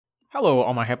Hello,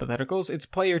 all my hypotheticals. It's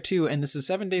PlayerTwo, and this is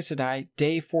 7 Days to Die,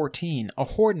 Day 14, a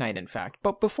Horde Night, in fact.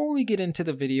 But before we get into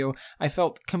the video, I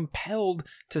felt compelled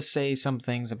to say some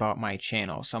things about my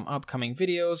channel, some upcoming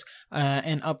videos,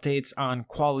 and updates on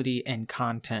quality and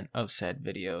content of said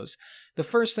videos. The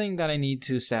first thing that I need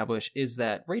to establish is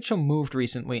that Rachel moved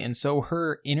recently, and so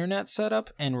her internet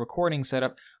setup and recording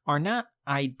setup are not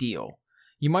ideal.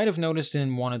 You might have noticed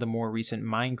in one of the more recent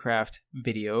Minecraft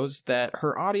videos that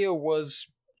her audio was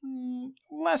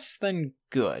less than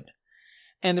good.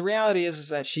 And the reality is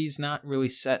that she's not really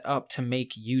set up to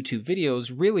make YouTube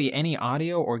videos. Really, any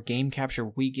audio or game capture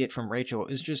we get from Rachel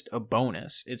is just a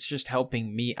bonus. It's just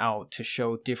helping me out to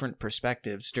show different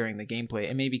perspectives during the gameplay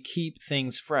and maybe keep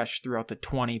things fresh throughout the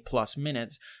 20+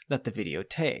 minutes that the video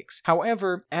takes.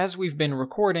 However, as we've been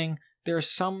recording, there are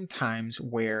some times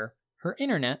where her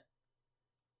internet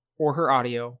or her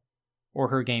audio or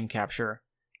her game capture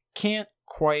can't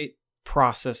quite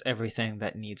process everything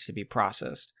that needs to be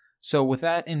processed. So with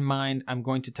that in mind, I'm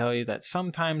going to tell you that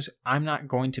sometimes I'm not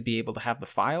going to be able to have the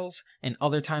files, and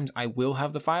other times I will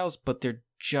have the files, but they're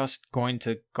just going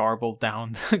to garble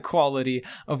down the quality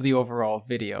of the overall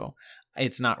video.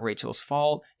 It's not Rachel's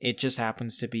fault. It just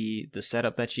happens to be the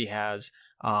setup that she has,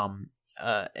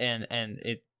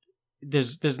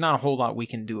 there's not a whole lot we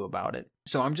can do about it.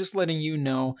 So I'm just letting you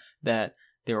know that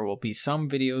there will be some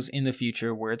videos in the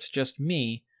future where it's just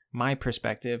me, my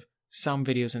perspective, some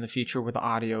videos in the future where the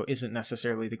audio isn't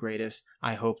necessarily the greatest.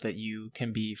 I hope that you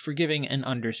can be forgiving and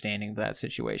understanding of that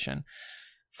situation.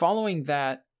 Following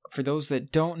that, for those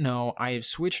that don't know, I have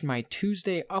switched my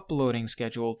Tuesday uploading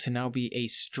schedule to now be a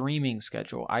streaming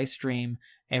schedule. I stream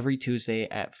every Tuesday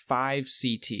at 5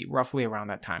 CT, roughly around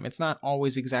that time. It's not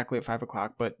always exactly at 5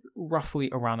 o'clock, but roughly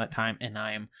around that time, and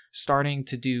I am starting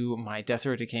to do my Death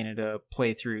Road to Canada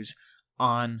playthroughs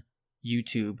on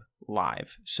YouTube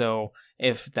live. So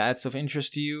if that's of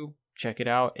interest to you, check it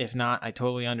out. If not, I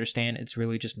totally understand. It's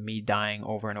really just me dying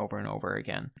over and over and over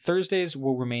again. Thursdays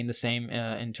will remain the same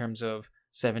in terms of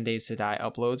 7 Days to Die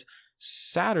uploads.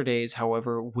 Saturdays,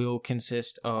 however, will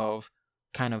consist of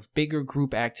kind of bigger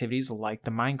group activities like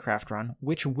the Minecraft run,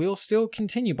 which will still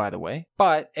continue, by the way,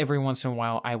 but every once in a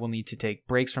while I will need to take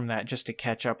breaks from that just to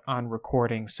catch up on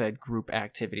recording said group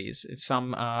activities.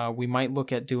 Some we might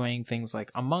look at doing things like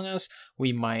Among Us.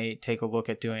 We might take a look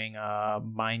at doing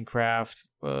Minecraft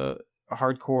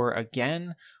hardcore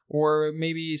again, or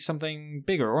maybe something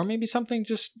bigger, or maybe something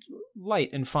just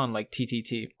light and fun like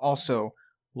TTT. Also,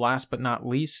 last but not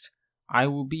least, I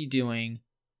will be doing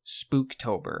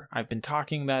Spooktober. I've been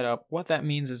talking that up. What that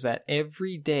means is that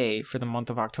every day for the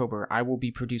month of October, I will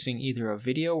be producing either a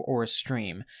video or a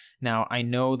stream. Now, I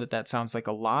know that that sounds like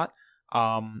a lot.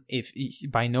 If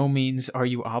by no means are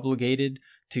you obligated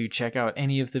to check out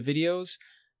any of the videos,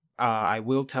 I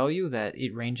will tell you that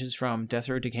it ranges from Death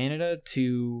Road to Canada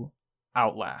to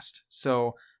Outlast.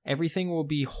 So everything will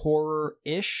be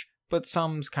horror-ish, but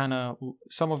some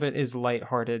of it is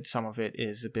lighthearted, some of it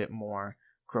is a bit more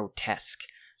grotesque.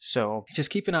 So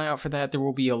just keep an eye out for that. There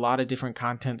will be a lot of different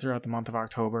content throughout the month of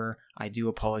October. I do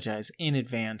apologize in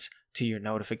advance to your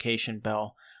notification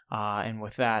bell. And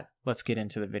with that, let's get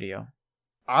into the video.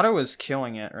 Otto is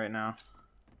killing it right now.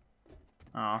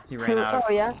 Oh, he ran out of...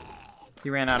 Oh, yeah? He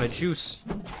ran out of juice.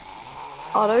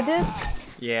 Otto did?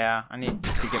 Yeah, I need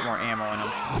to get more ammo in him.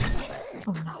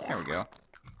 Oh, no. There we go.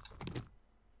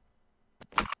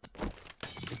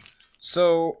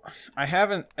 So, I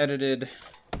haven't edited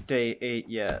Day 8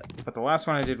 yet, but the last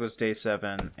one I did was Day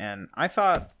 7, and I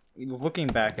thought, looking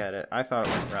back at it, I thought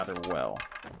it went rather well.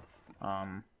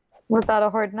 Was that a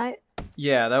Horde Night?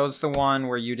 Yeah, that was the one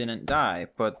where you didn't die,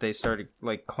 but they started,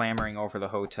 like, clamoring over the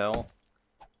hotel,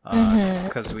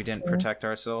 because we didn't protect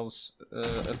ourselves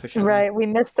efficiently. Right, we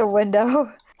missed a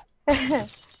window.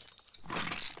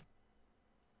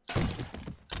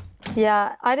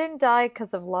 Yeah, I didn't die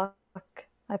because of luck,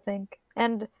 I think.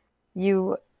 And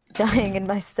you dying in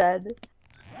my stead.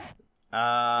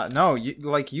 No,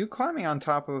 you climbing on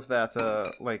top of that,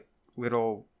 like,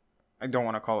 little, I don't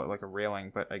want to call it like a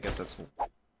railing, but I guess that's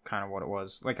kind of what it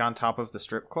was. Like, on top of the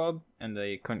strip club, and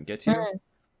they couldn't get to you.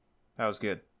 That was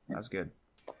good. That was good.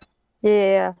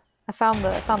 Yeah, I found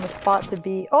the spot to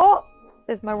be. Oh!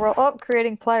 There's my world. Oh,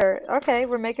 creating player. Okay,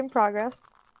 we're making progress.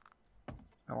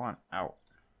 I want out.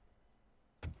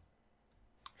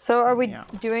 So are we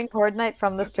doing Horde Night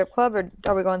from the strip club, or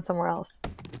are we going somewhere else?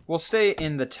 We'll stay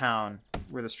in the town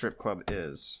where the strip club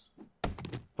is.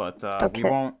 But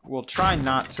okay. we'll try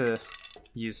not to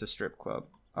use the strip club.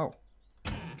 Oh,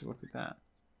 look at that.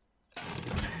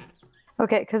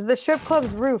 Okay, because the strip club's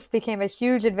roof became a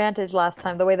huge advantage last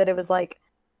time, the way that it was like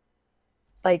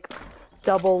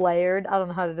double layered. I don't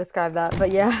know how to describe that,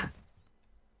 but yeah.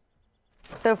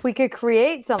 So if we could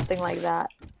create something like that,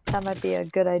 that might be a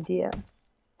good idea.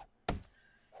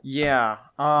 Yeah,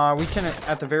 we can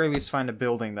at the very least find a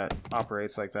building that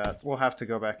operates like that. We'll have to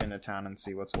go back into town and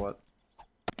see what's what.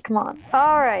 Come on.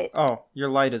 All right. Oh, your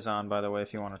light is on, by the way,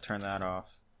 if you want to turn that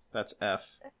off. That's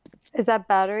F. Is that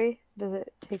battery? Does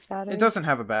it take battery? It doesn't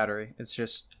have a battery. It's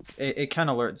just... It can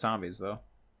alert zombies, though.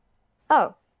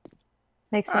 Oh.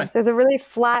 Makes sense. Right. There's a really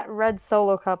flat red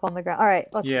solo cup on the ground. All right.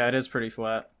 Yeah, it is pretty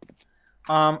flat.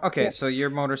 Okay, so your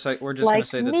motorcycle... We're just Like going to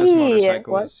say that this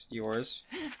motorcycle What? is yours.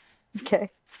 Okay.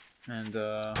 And,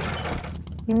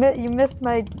 You missed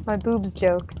my boobs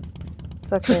joke.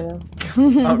 It's okay, though.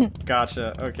 Oh,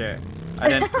 gotcha. Okay. I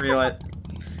didn't realize...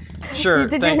 Sure,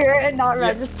 Did you hear it and not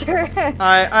register?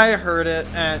 I heard it,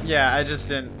 and yeah, I just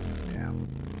didn't... Yeah.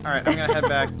 Alright, I'm gonna head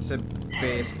back to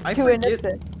base. I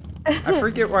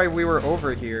forget why we were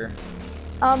over here.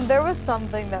 There was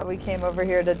something that we came over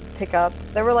here to pick up.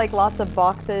 There were like lots of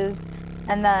boxes,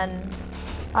 and then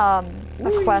a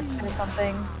quest or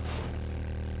something.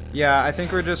 Yeah, I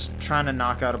think we're just trying to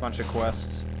knock out a bunch of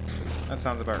quests. That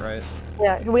sounds about right.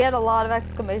 Yeah, we had a lot of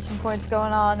exclamation points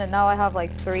going on, and now I have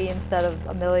like 3 instead of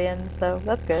a million, so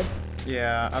that's good.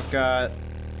 Yeah, I've got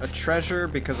a treasure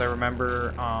because I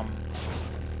remember,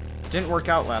 didn't work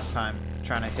out last time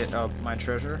trying to hit up my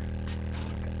treasure.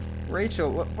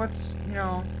 Rachel, what's, you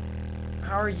know,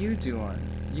 how are you doing?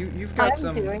 You've got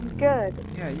some... I'm doing good.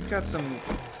 Yeah, you've got some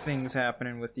things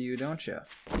happening with you, don't you?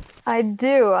 I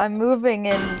do. I'm moving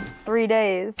in 3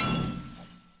 days.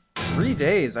 3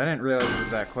 days? I didn't realize it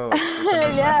was that close. For some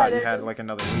reason, Yeah, I thought you had like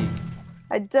another week.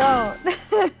 I don't.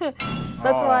 That's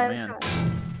why I'm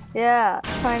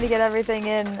trying to get everything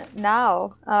in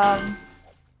now.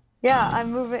 Yeah,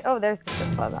 I'm moving. Oh, there's the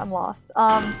strip club. I'm lost.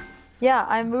 Yeah,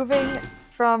 I'm moving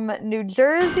from New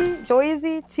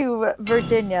Jersey to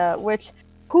Virginia, which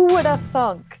who would have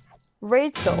thunk?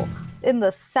 Rachel in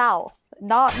the South.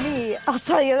 Not me, I'll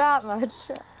tell you that much.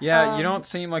 Yeah, you don't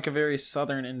seem like a very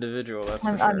southern individual, that's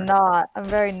for sure. I'm not. I'm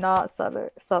very not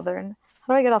southern. How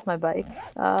do I get off my bike?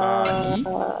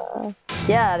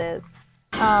 Yeah, it is.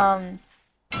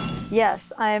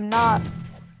 Yes, I am not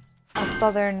a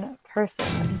southern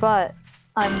person, but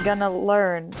I'm gonna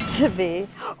learn to be.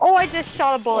 Oh, I just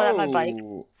shot a bullet at my bike.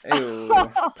 Ew.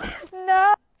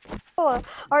 No!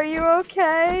 Are you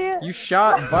okay? You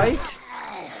shot bike?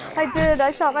 I did.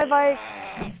 I shot my bike.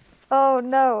 Oh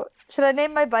no. Should I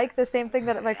name my bike the same thing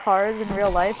that my car is in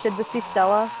real life? Should this be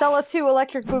Stella? Stella 2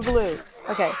 Electric Boogaloo.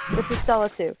 Okay, this is Stella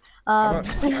 2. How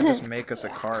about I just make us a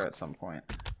car at some point?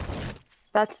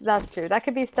 That's true. That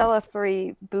could be Stella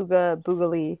 3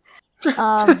 Boogalee.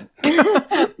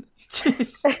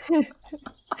 Jeez.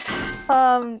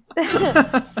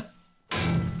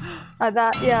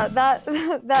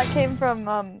 That came from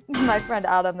my friend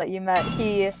Adam that you met.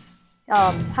 He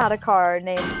had a car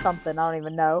named something, I don't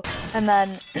even know, and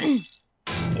then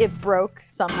it broke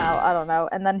somehow, I don't know,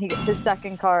 and then his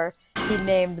second car he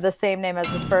named the same name as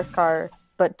his first car,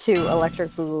 but 2 Electric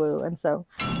Boogaloo, and so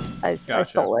I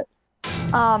stole it.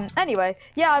 Anyway,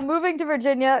 yeah, I'm moving to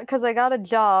Virginia because I got a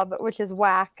job, which is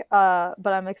whack, but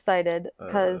I'm excited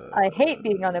because I hate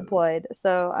being unemployed,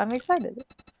 so I'm excited.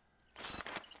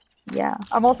 Yeah,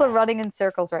 I'm also running in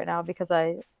circles right now because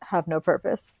I have no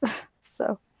purpose,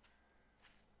 so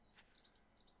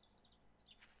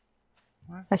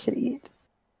I should eat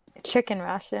a chicken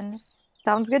ration.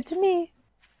 Sounds good to me.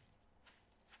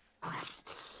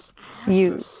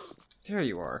 Use. There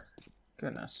you are.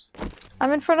 Goodness.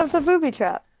 I'm in front of the booby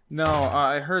trap. No,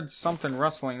 I heard something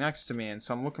rustling next to me, and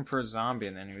so I'm looking for a zombie,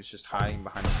 and then he was just hiding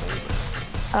behind a boulder.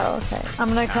 Oh, okay. I'm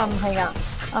gonna come hang out.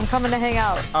 I'm coming to hang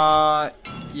out.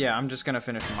 Yeah, I'm just gonna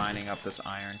finish mining up this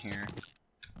iron here.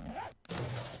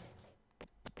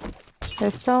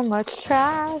 There's so much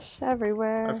trash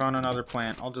everywhere. I found another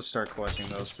plant. I'll just start collecting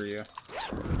those for you.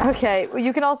 Okay, well,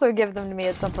 you can also give them to me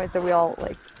at some point so we're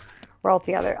all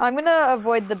together. I'm gonna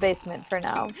avoid the basement for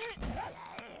now.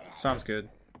 Sounds good.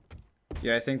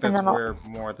 Yeah, I think that's where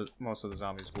most of the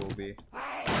zombies will be.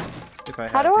 If I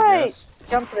had to guess.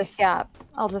 Jump this gap?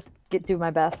 I'll just do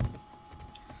my best.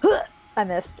 I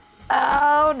missed.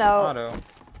 Oh no. Auto.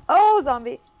 Oh,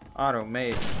 zombie. Auto,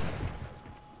 mate.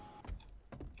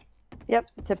 Yep,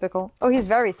 typical. Oh, he's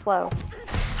very slow.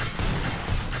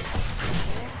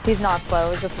 He's not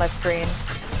slow, it's just my screen.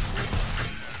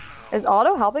 Is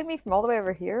Auto helping me from all the way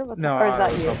over here? No, or is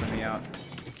that Auto's you? helping me out.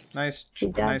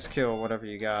 Nice kill, whatever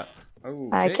you got. Oh,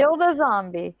 I killed a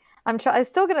zombie. I'm trying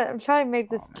to make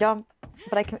this jump,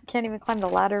 but I can't even climb the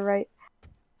ladder right.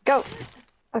 Go.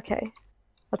 Okay.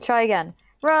 Let's try again.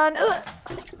 Run. Ugh.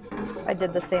 I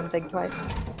did the same thing twice.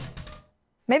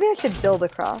 Maybe I should build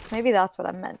across. Maybe that's what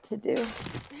I'm meant to do.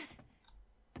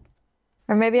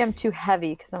 Or maybe I'm too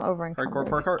heavy because I'm over encumbered.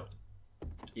 Parkour.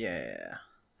 Yeah.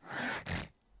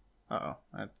 Uh-oh.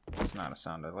 That's not a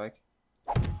sound I like.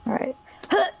 Alright.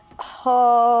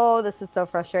 Oh, this is so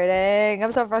frustrating.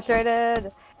 I'm so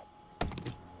frustrated.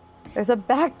 There's a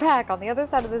backpack on the other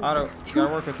side of this. Otto, you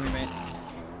gotta work with me, mate.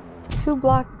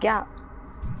 2-block gap.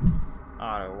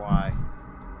 Otto, why?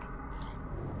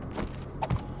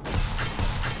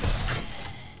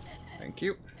 Thank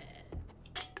you.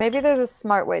 Maybe there's a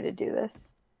smart way to do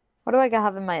this. What do I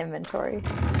have in my inventory?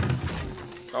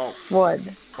 Oh. Wood.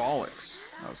 Bollocks.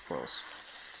 That was close.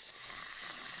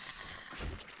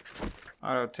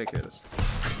 Otto, take care of this.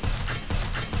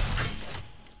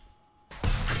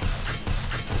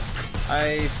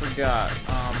 I forgot.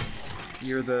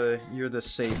 You're the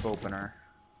safe opener.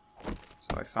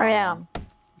 So I found I am. one.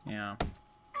 Yeah.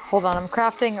 Hold on, I'm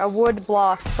crafting a wood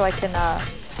block so I can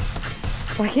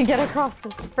get across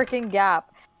this freaking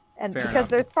gap. And Fair because enough.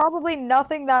 there's probably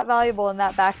nothing that valuable in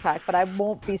that backpack, but I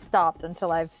won't be stopped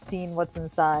until I've seen what's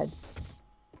inside.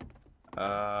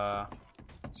 So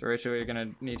Rachel, you're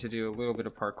gonna need to do a little bit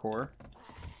of parkour.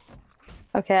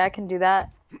 Okay, I can do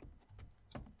that.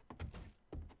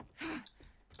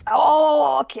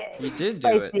 Oh, okay. You did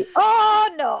spicy. do it. Oh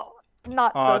no,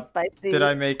 not so spicy. Did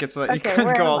I make it so that you Okay, couldn't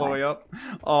where go all am the I? way up?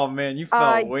 Oh man, you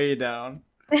fell way down.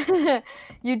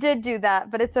 You did do that,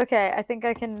 but it's okay. I think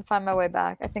I can find my way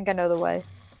back. I think I know the way.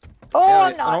 Oh,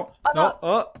 I'm not.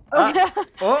 Let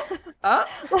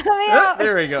me out.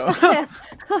 There we go.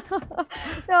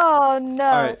 Oh no.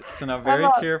 All right, so now very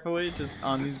carefully, just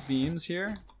on these beams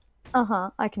here.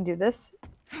 I can do this.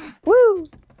 Woo!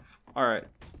 All right,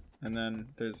 and then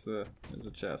there's a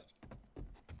chest.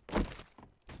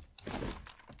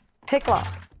 Pick lock.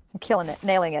 I'm killing it,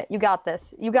 nailing it. You got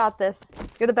this. You got this.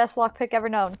 You're the best lock pick ever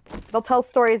known. They'll tell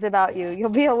stories about you. You'll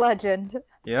be a legend.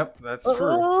 Yep, that's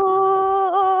true.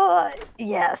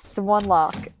 Yes, 1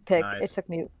 lock pick. Nice. It took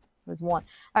me. It was 1.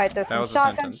 All right, there's That some was a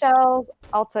shotgun sentence. shells.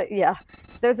 Yeah.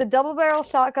 There's a double barrel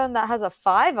shotgun that has a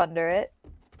 5 under it.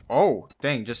 Oh,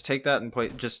 dang, just take that and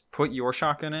just put your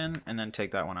shotgun in and then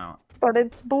take that one out. But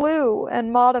it's blue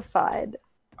and modified.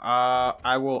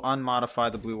 I will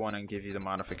unmodify the blue one and give you the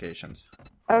modifications.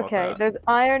 How about Okay, that? there's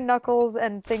iron knuckles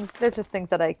and things. There's just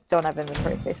things that I don't have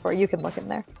inventory space for. You can look in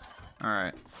there. All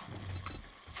right.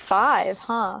 5,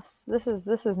 huh? This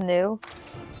is new.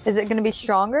 Is it gonna be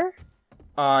stronger?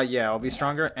 Yeah, I'll be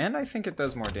stronger, and I think it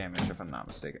does more damage if I'm not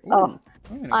mistaken. Ooh, Oh,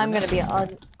 I'm go gonna be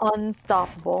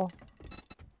unstoppable.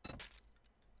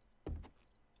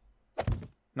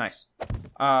 Nice.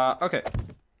 Okay.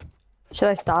 Should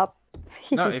I stop?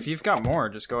 No, if you've got more,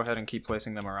 just go ahead and keep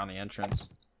placing them around the entrance.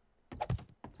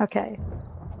 Okay.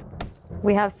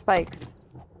 We have spikes.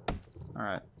 All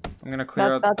right. I'm gonna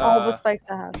clear out That's all the spikes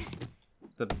I have.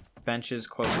 the benches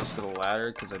closest to the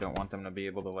ladder because I don't want them to be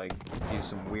able to like do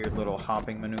some weird little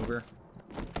hopping maneuver.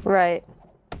 Right.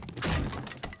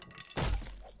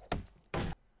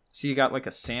 So you got like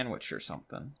a sandwich or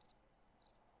something.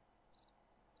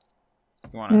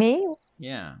 You wanna? Me?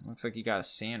 Yeah, looks like you got a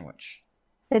sandwich.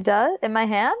 It does? In my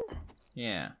hand?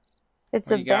 Yeah. It's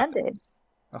What a you got? band-aid.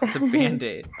 Oh, it's a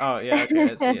band-aid. Oh yeah,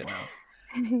 okay, I see it now.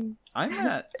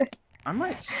 I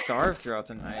might starve throughout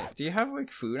the night. Do you have like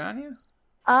food on you?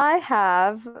 I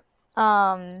have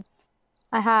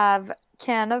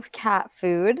can of cat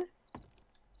food.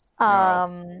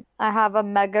 I have a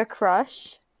mega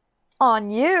crush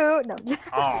on you. No.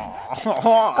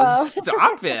 Oh,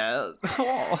 stop it.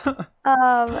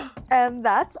 And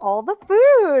that's all the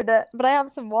food. But I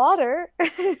have some water.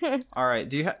 All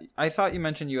right. I thought you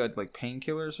mentioned you had like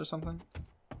painkillers or something.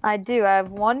 I do. I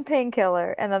have 1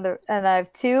 painkiller and I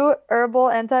have 2 herbal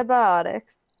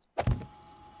antibiotics.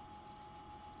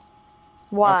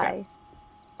 Why?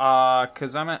 Okay.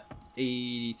 Cause I'm at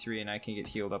 83 and I can get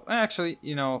healed up. Actually,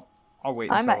 I'll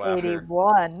wait I'm until at after.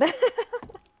 81.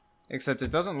 Except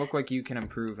it doesn't look like you can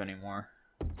improve anymore.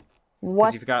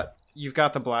 What? Because you've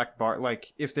got the black bar.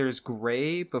 Like if there's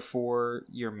gray before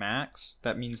your max,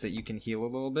 that means that you can heal a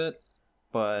little bit.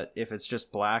 But if it's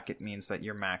just black, it means that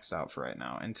you're maxed out for right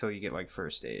now until you get like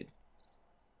first aid.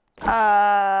 Oh,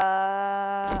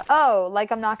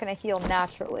 like I'm not gonna heal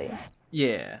naturally.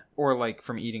 Yeah, or like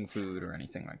from eating food or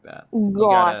anything like that.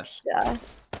 Gotcha.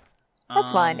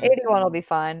 That's fine. 81 will be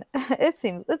fine. It's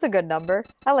a good number.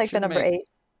 I like the number 8.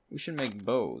 We should make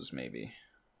bows, maybe.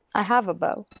 I have a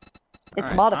bow.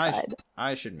 It's Alright, modified.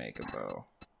 I should make a bow.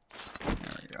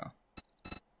 There we go.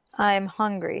 I'm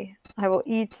hungry. I will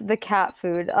eat the cat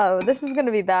food. Oh, this is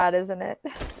gonna be bad, isn't it?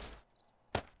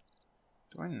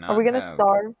 Do I not Are we gonna have...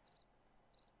 starve?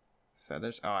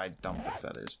 feathers? Oh, I dumped the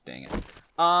feathers. Dang it.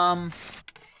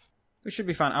 We should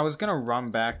be fine. I was gonna run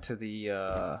back to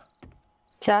the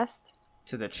Chest?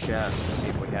 To the chest to see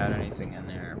if we had anything in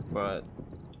there, but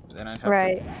then I'd have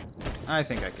Right. I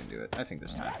think I can do it. I think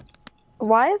this time.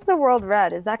 Why is the world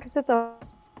red? Is that because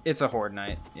It's a horde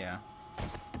night, yeah.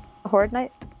 a horde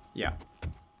night? Yeah.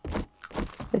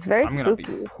 It's very I'm gonna be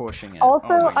spooky. pushing it. Also,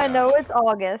 Oh my I know gosh. it's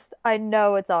August. I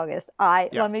know it's August. Yeah.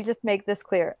 Let me just make this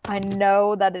clear. I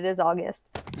know that it is August.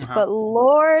 Uh-huh. But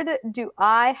Lord, do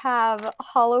I have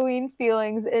Halloween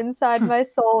feelings inside my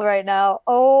soul right now.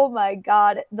 Oh my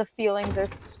god, the feelings are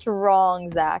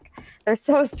strong, Zach. They're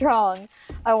so strong.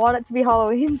 I want it to be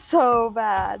Halloween so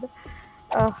bad.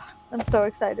 Ugh, I'm so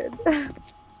excited.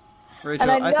 Rachel,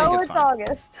 And I know think it's fine.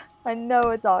 August. I know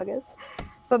it's August.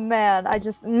 But man, I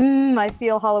just I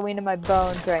feel Halloween in my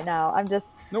bones right now. I'm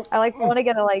just Nope. I like want to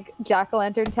get a like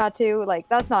jack-o'-lantern tattoo. Like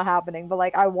that's not happening, but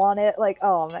like I want it. Like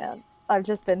oh man, I've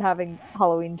just been having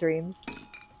Halloween dreams.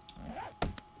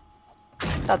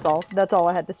 That's all. That's all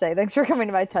I had to say. Thanks for coming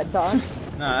to my TED Talk.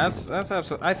 No, that's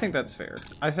absolutely. I think that's fair.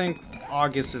 I think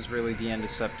August is really the end of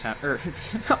September.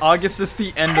 August is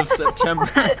the end of September.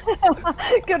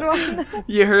 Good one.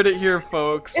 You heard it here,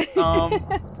 folks. All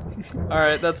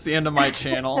right, that's the end of my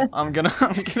channel. I'm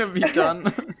gonna be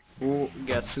done. Ooh,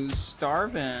 guess who's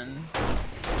starving?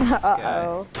 This guy.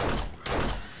 Uh-oh.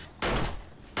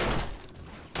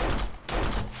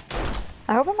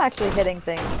 I hope I'm actually hitting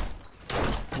things.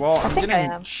 Well, I'm think I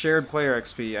getting am. shared player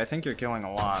XP. I think you're killing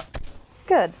a lot.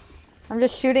 Good. I'm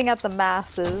just shooting at the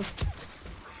masses.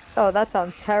 Oh, that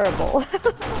sounds terrible.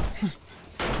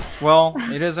 Well,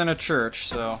 it is in a church,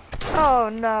 so. Oh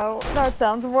no, that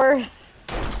sounds worse.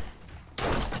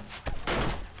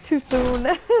 Too soon.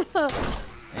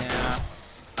 Yeah.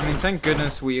 I mean, thank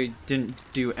goodness we didn't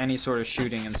do any sort of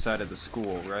shooting inside of the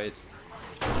school, right?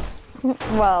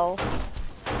 Well,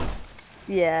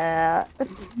 yeah,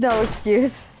 no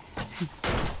excuse.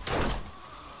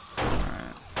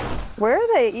 Where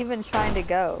are they even trying to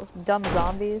go? Dumb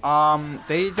zombies?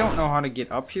 They don't know how to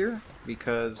get up here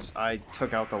because I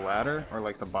took out the ladder, or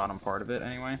like the bottom part of it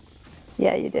anyway.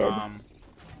 Yeah, you did.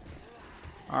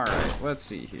 Alright, let's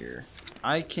see here.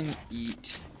 I can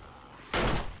eat...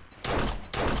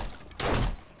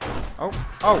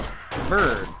 Oh,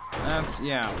 bird. That's,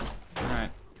 yeah. Alright.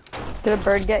 Did a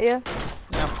bird get you?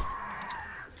 Yep.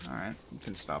 Alright, you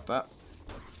can stop that.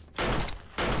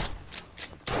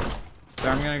 So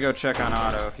I'm gonna go check on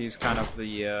Otto. He's kind of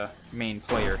the main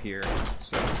player here,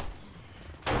 so...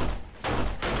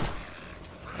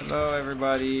 Hello,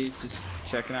 everybody. Just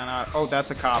checking on Otto. Oh, that's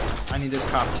a cop. I need this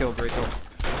cop killed, Rachel.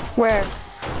 Where?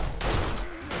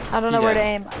 I don't know He where to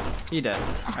dead. aim. He dead.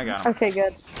 I got him. Okay,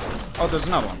 good. Oh, there's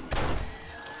another one.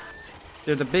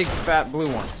 They're the big, fat, blue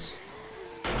ones.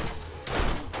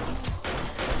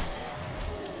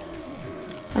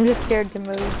 I'm just scared to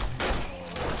move.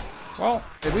 Well,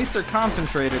 at least they're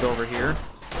concentrated over here.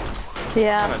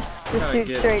 Yeah, Gotta just shoot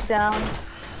get- straight down.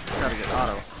 Gotta get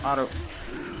Otto. Otto.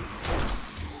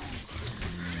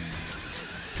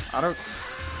 Otto.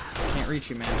 Can't reach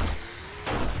you, man.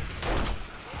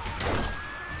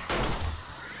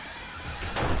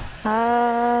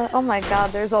 Oh my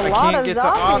god, there's a I lot can't of get to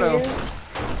Otto. zombies.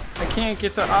 I can't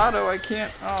get to Otto. I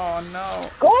can't. Oh, no.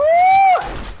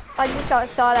 Oh! I just got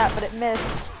shot at, but it missed.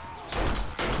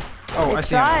 Oh, I It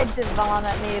see him. tried to vom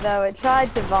at me, though. It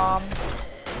tried to vom.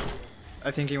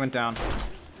 I think he went down.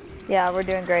 Yeah, we're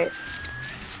doing great.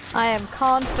 I am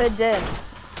confident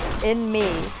in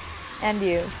me and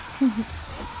you.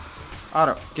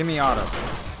 Otto. Give me Otto.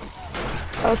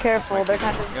 Oh, careful. They're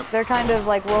kind of Yep. they're kind of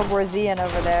like World War Z-ing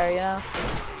over there, you know?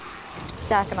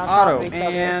 Stacking on top Otto. of each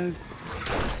other. And...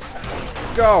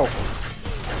 Go.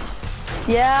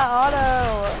 Yeah, Otto.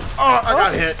 Oh, I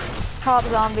got hit. Top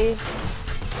zombie.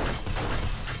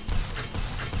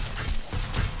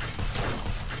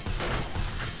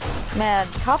 Man,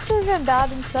 cops have been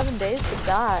bad in 7 days to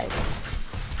die.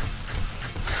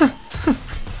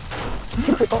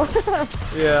 Typical.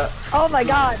 Yeah. Oh my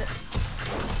god.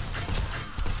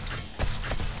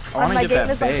 I want My to get game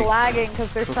that is like big lagging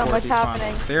because there's so before much it despawns.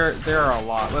 happening. There are a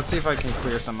lot. Let's see if I can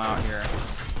clear some out here.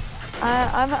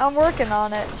 I'm working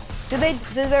on it. Do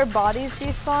their bodies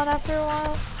despawn after a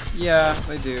while? Yeah,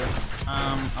 they do.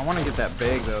 I want to get that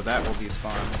big though. That will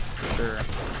despawn for sure.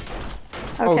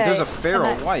 Okay. Oh, there's a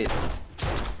feral white.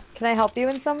 Can I help you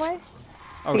in some way?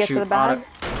 Oh To get shoot! to the bag?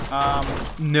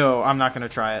 No, I'm not gonna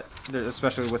try it,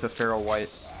 especially with a feral white.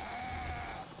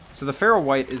 So the feral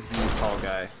white is the tall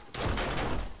guy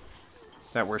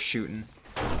that we're shooting.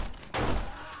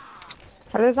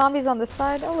 Are there zombies on this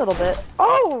side? A little bit.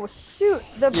 Oh shoot!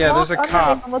 The Yeah, block there's a underneath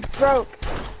cop. almost broke.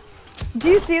 Do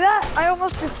you see that? I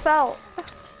almost just fell.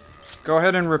 Go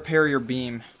ahead and repair your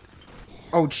beam.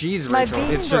 Oh, jeez, My Rachel.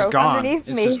 beam It's just broke gone. underneath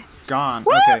It's me. just gone.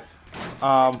 Woo! Okay.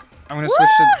 I'm gonna switch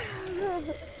to...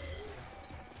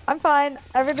 I'm fine.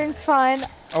 Everything's fine.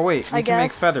 Oh, wait. We I can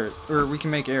make guess. feathers. Or we can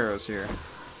make arrows here.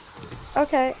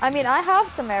 Okay. I mean, I have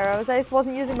some arrows. I just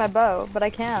wasn't using my bow, but I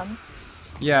can.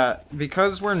 Yeah,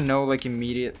 because we're no, like,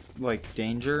 immediate, like,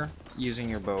 danger, using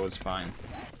your bow is fine.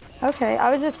 Okay. I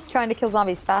was just trying to kill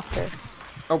zombies faster.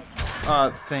 Oh,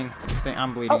 thing.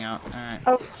 I'm bleeding out. Alright.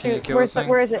 Oh, Can you shoot. kill this thing?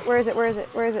 Where is it? Where is it? Where is it?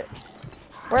 Where is it?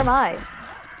 Where am I?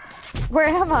 Where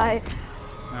am I?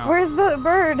 No. Where's the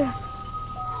bird?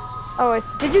 Oh,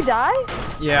 did you die?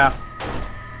 Yeah.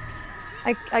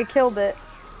 I killed it.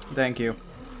 Thank you.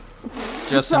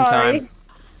 Just in time.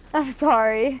 I'm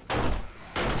sorry.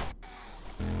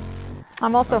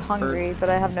 I'm also hungry, but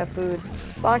I have no food.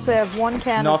 Well, actually, I have one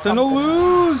can. Nothing to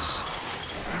lose!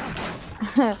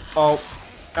 Oh,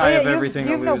 I have everything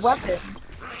to lose. You have no weapon.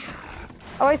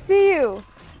 Oh, I see you.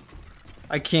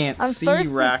 I can't I'm see thirsty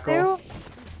you, Rackle. too.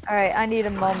 Alright, I need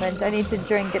a moment. I need to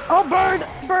drink it. Oh, bird!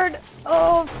 Bird!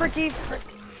 Oh, fricky.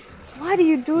 Why do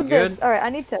you do this? Good? Alright, I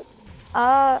need to...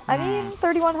 I mean,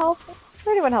 31 health.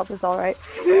 31 health is alright.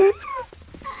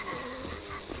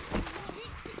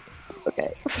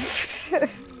 Okay.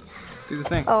 Do the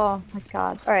thing. Oh my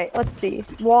god. Alright, let's see.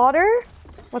 Water?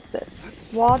 What's this?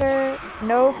 Water,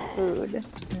 no food.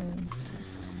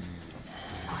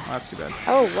 Oh, that's too bad.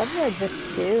 Oh, what did I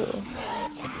just do?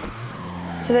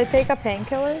 Should I take a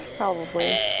painkiller?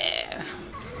 Probably.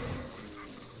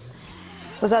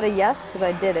 Was that a yes? Because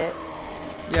I did it.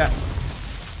 Yeah.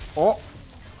 Oh.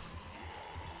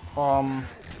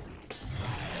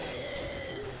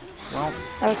 Well.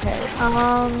 Okay.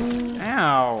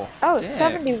 Ow. Oh, Dick.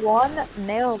 71.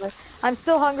 Nailed it. I'm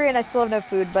still hungry and I still have no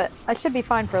food, but I should be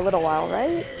fine for a little while,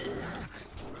 right?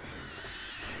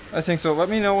 I think so. Let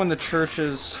me know when the church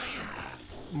is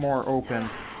more open.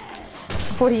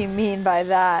 What do you mean by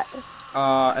that?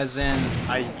 As in,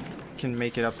 I can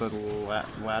make it up the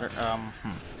ladder.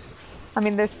 I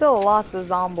mean, there's still lots of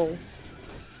zombies.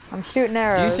 I'm shooting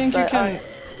arrows. Do you think you but, can...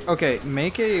 Okay,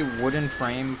 make a wooden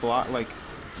frame block, like,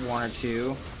 one or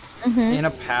two, in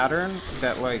a pattern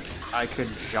that, like, I could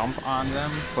jump on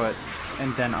them,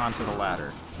 and then onto the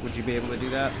ladder. Would you be able to do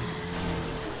that?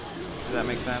 Does that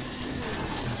make sense?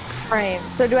 Frame.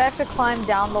 So do I have to climb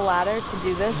down the ladder to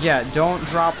do this? Yeah, don't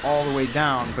drop all the way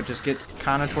down, but just get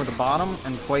kind of toward the bottom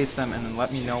and place them, and then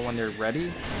let me know when they're ready,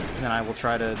 and then I will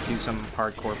try to do some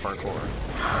hardcore parkour.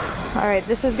 Alright,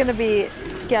 this is gonna be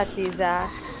sketchy,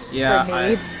 Zach. Yeah, for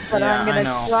me, but I'm gonna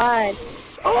try.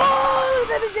 Oh!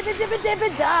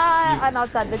 I'm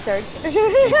outside the church.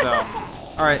 So.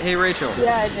 Alright, hey Rachel.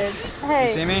 Yeah, I did. Hey. You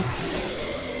see me?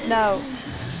 No.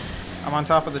 I'm on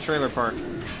top of the trailer park.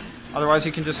 Otherwise,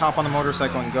 you can just hop on the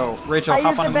motorcycle and go. Rachel,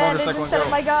 hop on the motorcycle and go.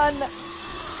 My gun.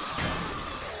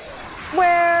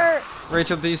 Where?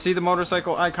 Rachel, do you see the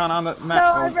motorcycle icon on the map?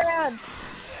 No, I ran.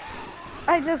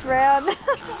 I just ran.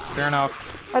 Fair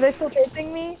enough. Are they still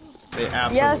chasing me? They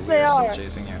absolutely are still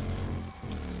chasing you.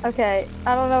 Okay,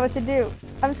 I don't know what to do.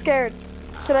 I'm scared.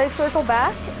 Should I circle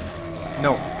back?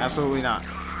 No, absolutely not.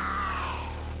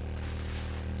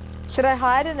 Should I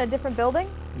hide in a different building?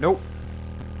 Nope.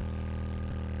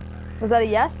 Was that a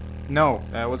yes? No,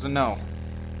 that was a no.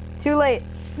 Too late.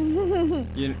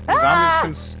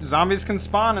 Zombies can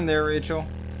spawn in there, Rachel.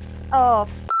 Oh,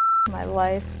 my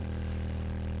life.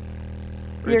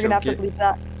 Rachel, You're gonna have to believe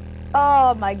that.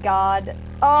 Oh my god.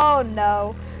 Oh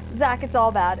no. Zach, it's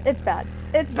all bad. It's bad.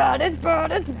 It's bad. It's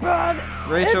bad. It's bad.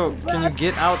 Rachel, it's can you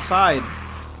get outside?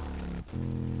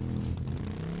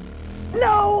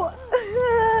 No.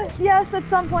 Yes, at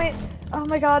some point. Oh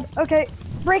my god. Okay.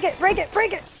 Break it. Break it.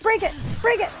 Break it. Break it.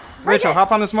 Break it. Rachel,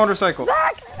 hop on this motorcycle.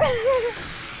 Zach!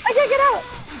 I can't get out.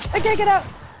 I can't get out.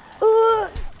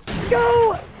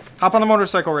 Go. Hop on the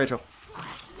motorcycle, Rachel.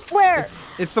 Where?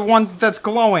 It's the one that's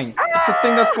glowing. It's the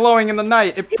thing that's glowing in the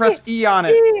night. Press E on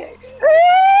it.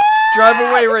 Drive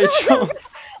away, Rachel. I'm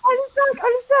stuck.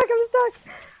 I'm stuck. I'm stuck.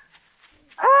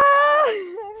 Ah!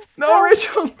 No,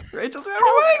 Rachel. Rachel, drive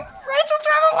away. Rachel,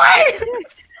 drive away.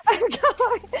 I'm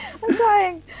going. I'm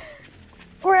dying.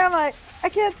 Where am I? I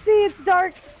can't see. It's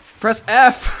dark. Press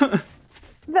F.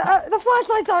 The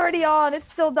flashlight's already on. It's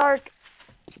still dark.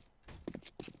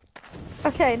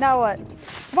 Okay, now what?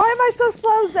 Why am I so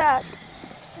slow, Zach?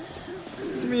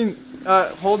 You mean,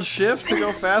 hold shift to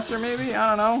go faster, maybe?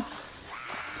 I don't know.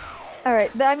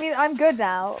 Alright, I mean, I'm good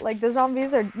now. Like, the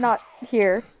zombies are not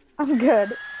here. I'm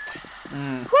good.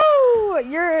 Woo!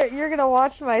 You're gonna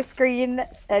watch my screen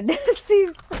and see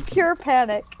pure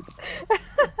panic.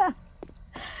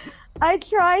 I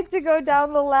tried to go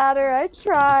down the ladder. I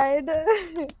tried.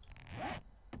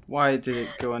 Why did it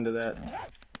go into that?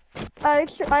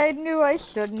 I knew I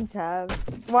shouldn't have.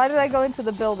 Why did I go into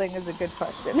the building is a good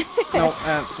question. No,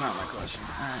 that's not my question.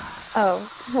 Alright. Oh,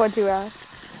 what'd you ask?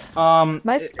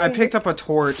 I picked up a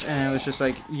torch and it was just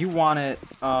like, you want it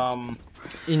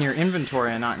in your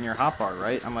inventory and not in your hotbar,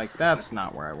 right? I'm like, that's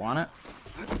not where I want it.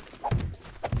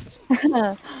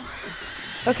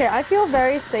 Okay, I feel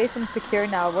very safe and secure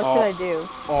now. What should I do?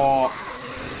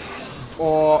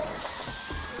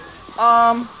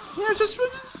 Yeah, just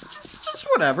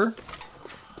whatever.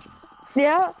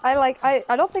 Yeah, I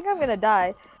don't think I'm gonna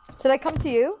die. Should I come to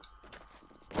you?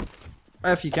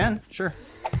 If you can, sure.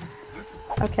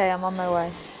 Okay, I'm on my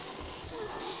way.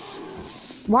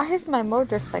 Why is my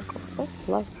motorcycle so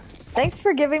slow? Thanks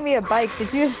for giving me a bike.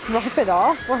 Did you just drop it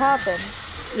off? What happened?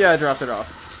 Yeah, I dropped it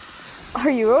off. Are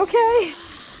you okay?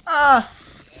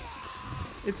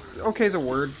 It's okay as a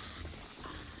word.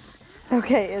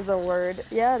 Okay is a word.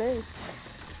 Yeah, it is.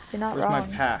 You're not Where's wrong.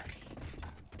 my pack?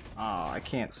 Oh, I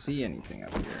can't see anything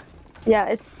up here. Yeah,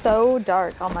 it's so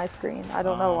dark on my screen. I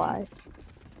don't know why.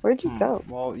 Where'd you go?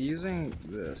 Well, using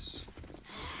this.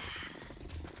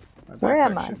 My Where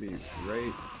am backpack I? should be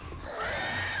right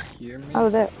here. Maybe? Oh,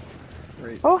 there.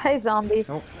 Right. Oh, hey, zombie.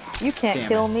 Nope. You can't Damn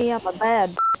kill it. me. I'm a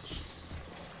bad.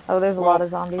 Oh, there's a lot of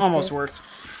zombies. Almost here. worked.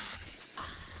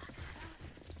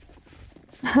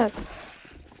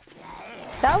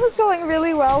 That was going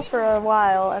really well for a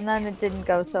while, and then it didn't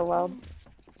go so well.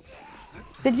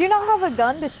 Did you not have a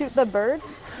gun to shoot the bird?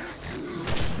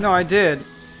 No, I did.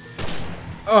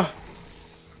 Oh,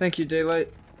 thank you, Daylight.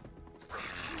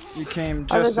 You came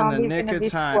just in the nick of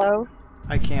time. Slow?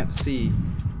 I can't see.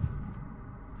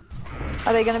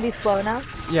 Are they gonna be slow now?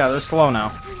 Yeah, they're slow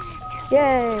now.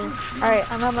 Yay!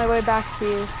 Alright, I'm on my way back to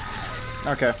you.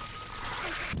 Okay.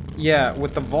 Yeah,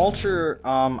 with the vulture,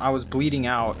 I was bleeding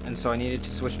out, and so I needed to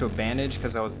switch to a bandage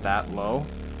because I was that low,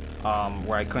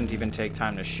 where I couldn't even take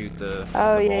time to shoot the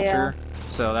vulture. Yeah.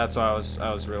 So that's why I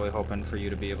was really hoping for you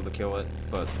to be able to kill it,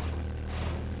 but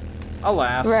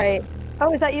alas. Right.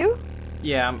 Oh, is that you?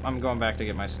 Yeah, I'm going back to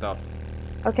get my stuff.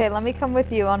 Okay, let me come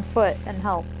with you on foot and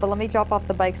help, but let me drop off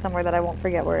the bike somewhere that I won't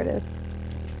forget where it is.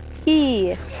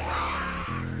 E.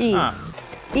 E. Huh.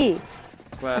 E.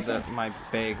 Glad that my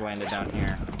bag landed down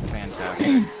here.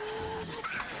 Fantastic.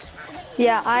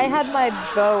 Yeah, I had my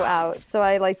bow out, so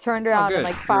I like turned around and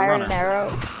like fired an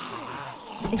arrow.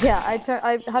 Yeah,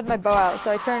 I had my bow out,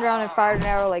 so I turned around and fired an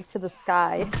arrow like to the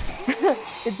sky.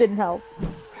 It didn't help.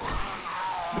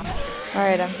 All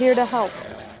right, I'm here to help.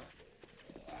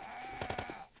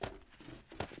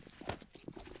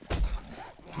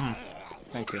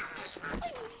 Thank you.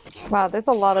 Wow, there's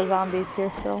a lot of zombies here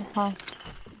still, huh?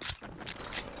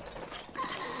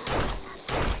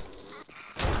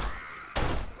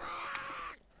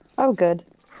 Oh, good.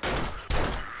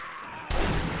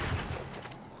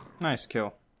 Nice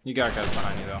kill. You got guys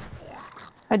behind you, though.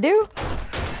 I do?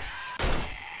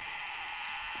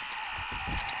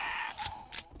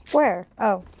 Where?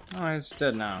 Oh. Oh, he's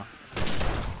dead now.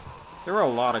 There were a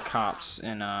lot of cops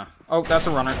in, Oh, that's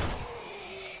a runner.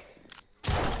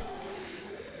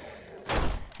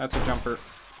 That's a jumper.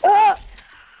 Ah!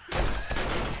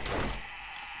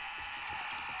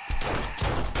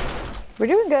 We're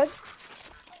doing good.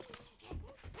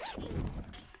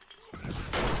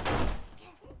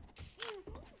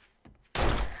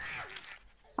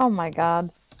 Oh my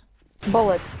god.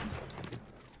 Bullets.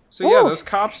 So yeah, those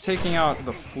cops taking out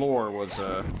the floor was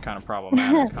kind of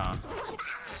problematic, huh?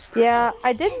 Yeah,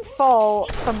 I didn't fall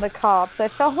from the cops. I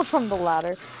fell from the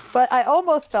ladder. But I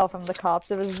almost fell from the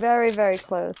cops. It was very, very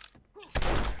close.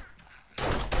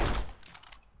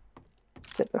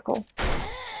 Typical.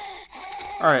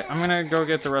 Alright, I'm gonna go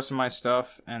get the rest of my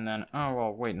stuff, and then... Oh,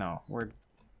 well, wait, no.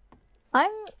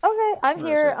 I'm... Okay, I'm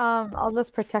Where is here. it? I'll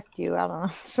just protect you. I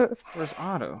don't know. Where's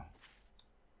Otto?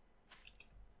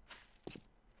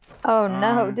 Oh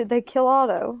no, did they kill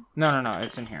Otto? No,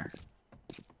 it's in here.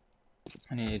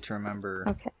 I needed to remember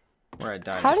where I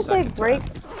died How the did they second break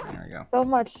time. There we go. so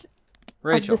much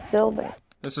Rachel, of this building?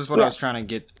 this is what I was trying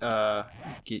to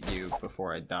get you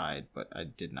before I died, but I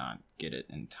did not get it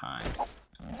in time.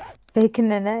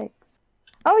 Bacon and eggs.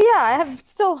 Oh yeah, I'm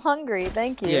still hungry.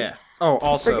 Thank you. Yeah. Oh,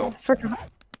 also, Forgot.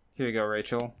 here you go,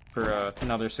 Rachel, for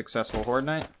another successful horde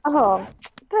night. Oh,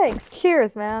 thanks.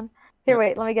 Cheers, man. Here,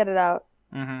 wait. Let me get it out.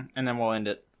 And then we'll end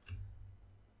it.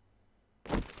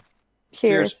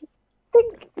 Cheers.